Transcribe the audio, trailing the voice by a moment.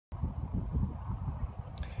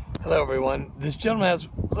Hello everyone. This gentleman has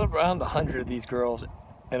around 100 of these girls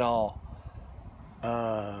in all.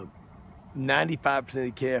 95% of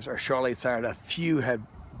the calves are Charolais sired. A few had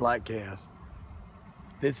black calves.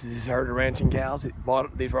 This is his herd of ranching cows.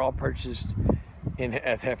 These were all purchased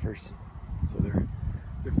as heifers. So they're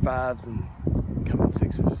fives and coming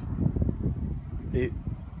sixes. They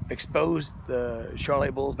exposed the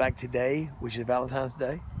Charolais bulls back today, which is Valentine's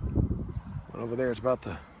Day. One over there is about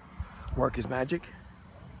to work his magic.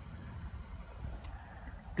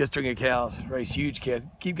 Good string of cows, raise huge calves.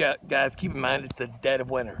 Guys, keep in mind it's the dead of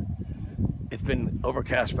winter. It's been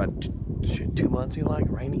overcast for about 2 months,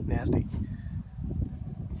 rainy, nasty.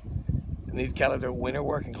 And these cattle have their winter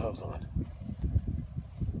working clothes on.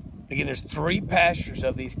 Again, there's 3 pastures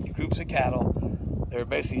of these groups of cattle. They're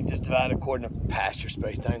basically just divided according to pasture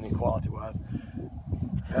space, not even quality-wise.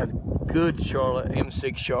 Has good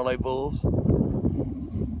M6 Charolais bulls.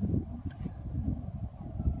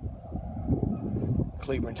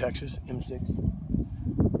 Cleveland, Texas, M6.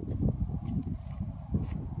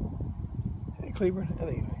 Cleveland, I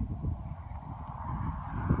think.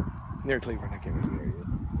 Near Cleveland, I can't remember where he is.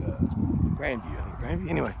 Grandview, I think. Grandview,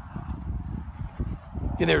 anyway.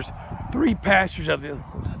 And there's 3 pastures of the.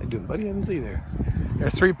 How you doing, buddy? I didn't see you there.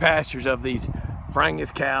 There's 3 pastures of these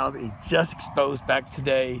Brangus cows. He just exposed back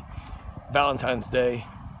today, Valentine's Day.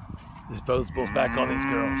 Exposed bulls back on these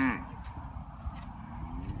girls.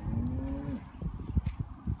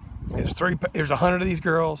 There's 100 of these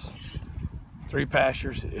girls, 3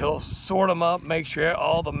 pastures. He'll sort them up, make sure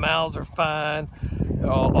all the mouths are fine,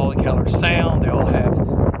 all the cattle are sound, they all have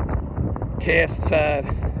calves inside.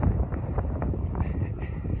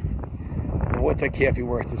 And what's that calf he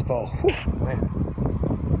worth this fall? Whew, man.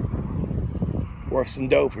 Worth some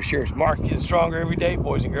dough for sure. His market getting stronger every day,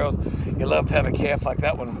 boys and girls. You love to have a calf like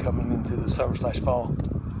that one coming into the summer/fall.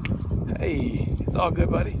 Hey, it's all good,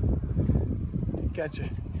 buddy. Gotcha.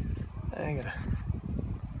 I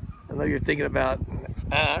know you're thinking about,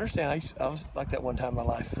 I understand, I was like that one time in my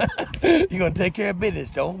life. You're going to take care of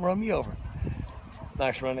business, don't run me over.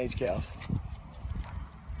 Nice run age cows.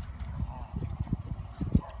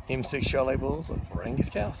 M6 Charolais bulls and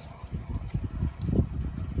Brangus cows.